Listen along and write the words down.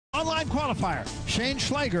online qualifier, Shane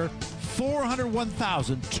Schlager,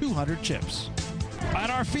 401,200 chips.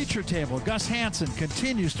 At our feature table, Gus Hansen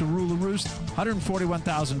continues to rule the roost,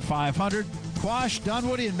 141,500. Quash,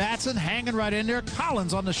 Dunwoody, and Matson hanging right in there.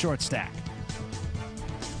 Collins on the short stack.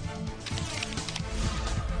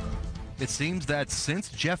 It seems that since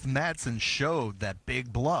Jeff Matson showed that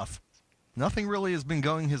big bluff, nothing really has been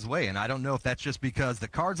going his way, and I don't know if that's just because the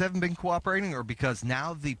cards haven't been cooperating or because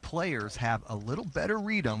now the players have a little better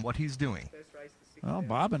read on what he's doing. Well,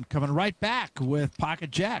 Bobbin coming right back with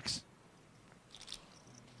pocket jacks.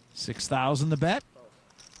 6,000 the bet.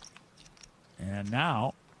 And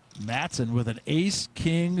now Matson with an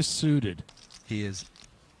ace-king suited. He is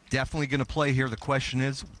definitely going to play here. The question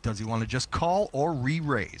is, does he want to just call or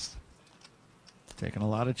re-raise? Taking a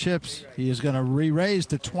lot of chips. He is going to re-raise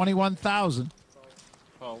to 21,000.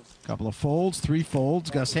 Couple of folds, 3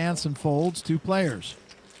 folds. Gus Hansen folds, 2 players.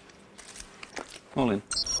 All in.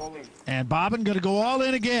 And Bobbin going to go all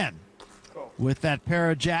in again with that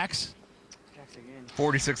pair of jacks.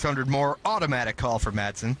 4,600 more, automatic call for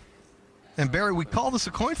Matson. And Barry, we call this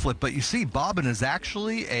a coin flip, but you see Bobbin is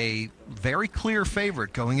actually a very clear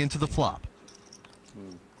favorite going into the flop.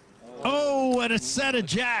 Oh, and a set of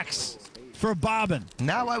jacks for Bobbin.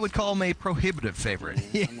 Now I would call him a prohibitive favorite.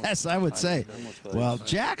 Yes, I would say. Well,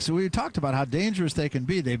 jacks, we talked about how dangerous they can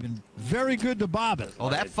be. They've been very good to Bobbin. Well,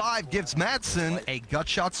 that 5 gives Matson a gut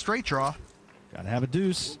shot straight draw. Got to have a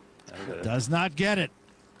deuce. Does not get it.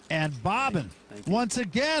 And Bobbin, once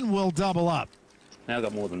again, will double up. Now I've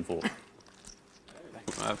got more than 4.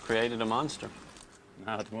 I've created a monster.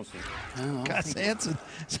 Now it's monster. Gus Hansen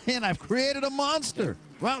saying, I've created a monster.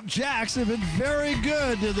 Well, jacks have been very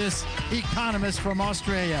good to this economist from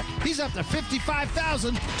Australia. He's up to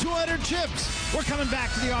 55,200 chips. We're coming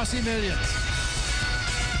back to the Aussie Millions.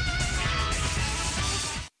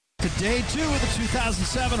 To day 2 of the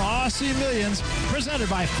 2007 Aussie Millions, presented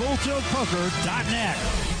by FullTiltPoker.net.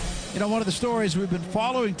 You know, one of the stories we've been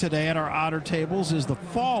following today at our otter tables is the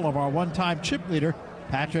fall of our one-time chip leader,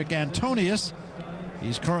 Patrick Antonius.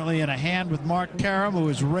 He's currently in a hand with Mark Karam, who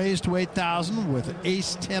is raised to 8,000 with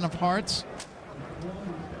ace-10 of hearts.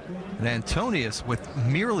 And Antonius, with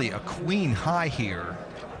merely a queen high here,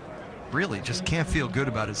 really just can't feel good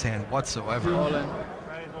about his hand whatsoever.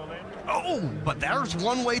 Oh, but there's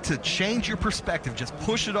one way to change your perspective. Just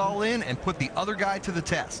push it all in and put the other guy to the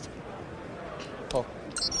test.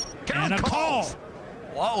 And a call.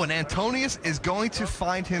 Whoa, and Antonius is going to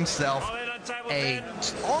find himself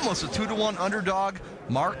almost a 2-to-1 underdog.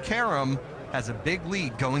 Mark Karam has a big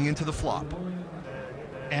lead going into the flop.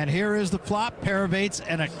 And here is the flop, pair of 8s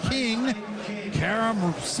and a king.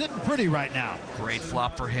 Karam sitting pretty right now. Great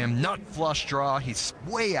flop for him. Nut flush draw. He's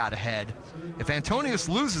way out ahead. If Antonius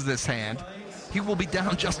loses this hand, he will be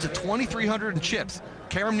down just to 2,300 in chips.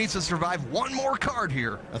 Karam needs to survive one more card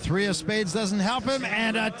here. A 3 of spades doesn't help him,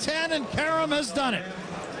 and a 10, and Karam has done it.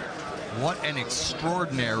 What an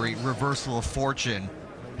extraordinary reversal of fortune.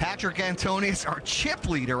 Patrick Antonius, our chip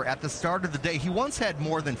leader at the start of the day. He once had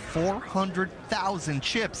more than 400,000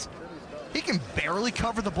 chips. He can barely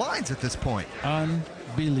cover the blinds at this point.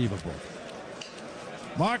 Unbelievable.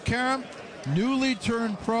 Mark Karam, newly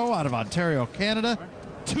turned pro out of Ontario, Canada.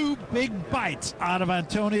 2 big bites out of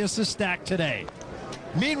Antonius' stack today.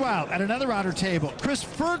 Meanwhile, at another outer table, Chris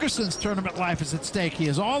Ferguson's tournament life is at stake. He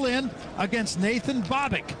is all in against Nathan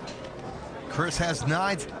Bobick. Chris has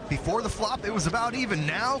 9s. Before the flop, it was about even.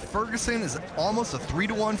 Now, Ferguson is almost a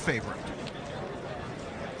 3-to-1 favorite.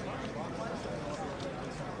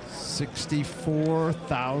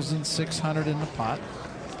 64,600 in the pot.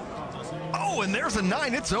 Oh, and there's a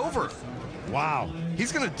 9. It's over. Wow.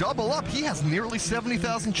 He's going to double up. He has nearly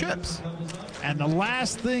 70,000 chips. And the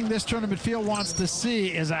last thing this tournament field wants to see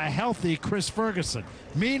is a healthy Chris Ferguson.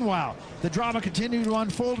 Meanwhile, the drama continues to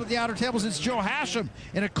unfold at the outer tables. It's Joe Hasham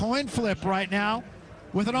in a coin flip right now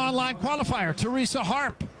with an online qualifier, Teresa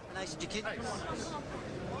Harp.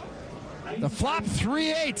 The flop,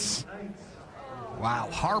 3 8s. Wow,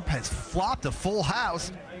 Harp has flopped a full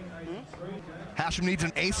house. Hasham needs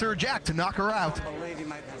an ace or a jack to knock her out.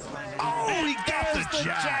 Oh, he got the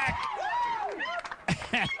jack.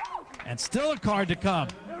 And still a card to come.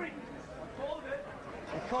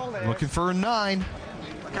 Looking for a 9.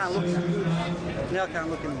 I can't look. Now I can't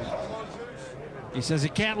look in there. He says he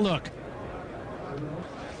can't look.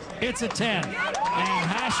 It's a 10. And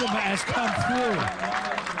Hasham has come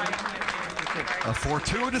through. A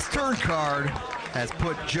fortuitous turn card has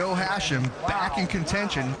put Joe Hasham back in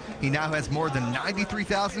contention. He now has more than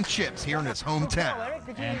 93,000 chips here in his hometown.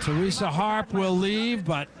 And Teresa Harp will leave,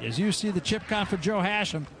 but as you see the chip count for Joe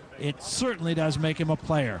Hasham, it certainly does make him a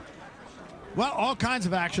player. Well, all kinds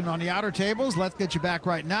of action on the outer tables. Let's get you back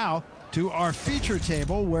right now to our feature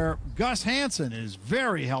table where Gus Hansen is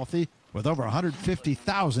very healthy with over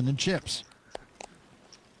 150,000 in chips.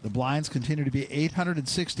 The blinds continue to be 800 and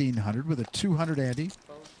 1,600 with a 200 ante.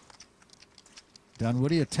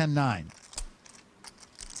 Dunwoody a 10-9.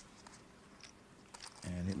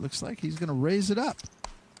 And it looks like he's going to raise it up.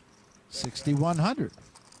 6,100.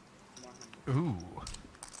 Ooh.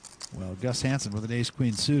 Well, Gus Hansen with an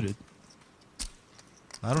ace-queen suited.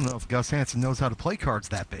 I don't know if Gus Hansen knows how to play cards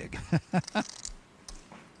that big.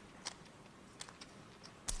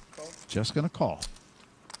 Just going to call.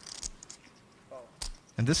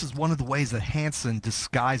 And this is one of the ways that Hansen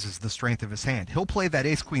disguises the strength of his hand. He'll play that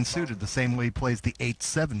ace-queen suited the same way he plays the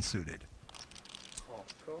 8-7 suited.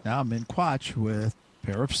 Now Min Quach with a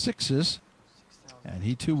pair of sixes. And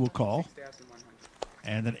he too will call.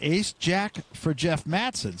 And an ace-jack for Jeff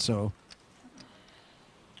Matson. So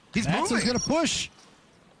he's Matson's moving. going to push.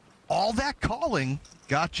 All that calling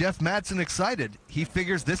got Jeff Madsen excited. He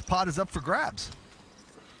figures this pot is up for grabs.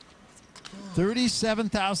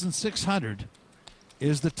 37,600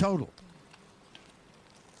 is the total.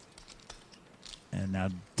 And now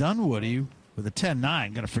Dunwoody with a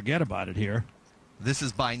 10-9. Going to forget about it here. This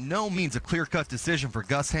is by no means a clear-cut decision for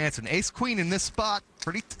Gus Hansen. Ace-queen in this spot.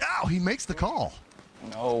 He makes the call.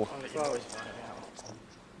 No.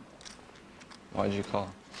 Why'd you call?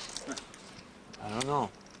 I don't know.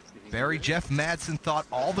 Barry Jeff Madsen thought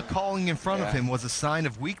all the calling in front of him was a sign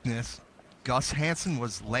of weakness. Gus Hansen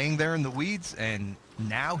was laying there in the weeds, and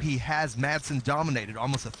now he has Madsen dominated,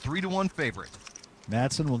 almost a 3-1 favorite.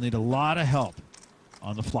 Madsen will need a lot of help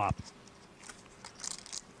on the flop.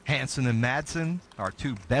 Hansen and Madsen are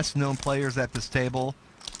two best-known players at this table,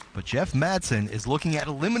 but Jeff Madsen is looking at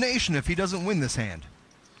elimination if he doesn't win this hand.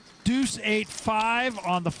 Deuce 8-5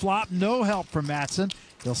 on the flop. No help from Madsen.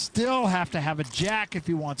 He'll still have to have a jack if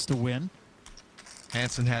he wants to win.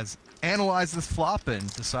 Hansen has analyzed this flop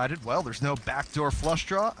and decided, well, there's no backdoor flush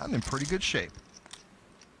draw. I'm in pretty good shape.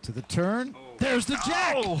 To the turn. There's the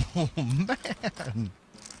jack. Oh, man.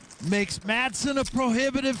 Makes Madsen a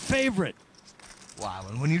prohibitive favorite. Wow,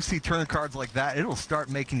 and when you see turn cards like that, it'll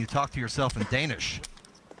start making you talk to yourself in Danish.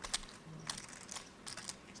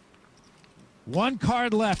 One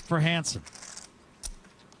card left for Hansen.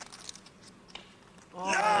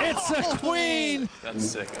 It's a queen. That's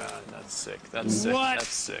sick. That's sick. That's sick. What That's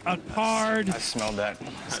sick. a card. I smelled that.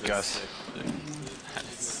 It's Gus. That is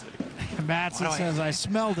sick. Madsen says, I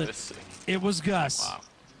smelled That is it. sick. It was Gus. Wow.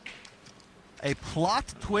 A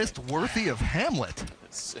plot twist worthy of Hamlet.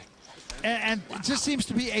 That's sick. And it just seems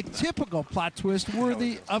to be a typical plot twist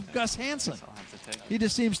worthy of Gus Hansen. I'll have to take He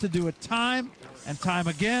just seems to do it time and time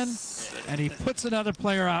again, and he puts another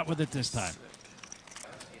player out with it this time.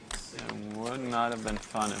 It would not have been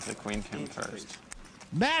fun if the queen came first.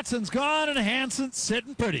 Madsen's gone and Hansen's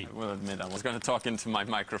sitting pretty. I will admit I was going to talk into my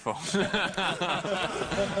microphone. The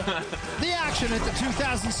action at the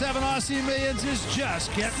 2007 Aussie Millions is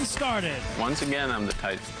just getting started. Once again, I'm the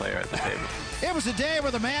tightest player at the table. It was a day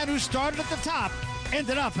where the man who started at the top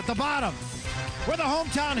ended up at the bottom, where the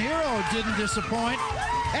hometown hero didn't disappoint,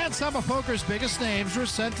 and some of poker's biggest names were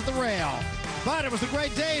sent to the rail. But it was the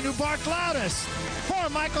great Dane who barked loudest. For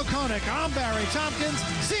Michael Koenig, I'm Barry Tompkins.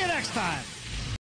 See you next time.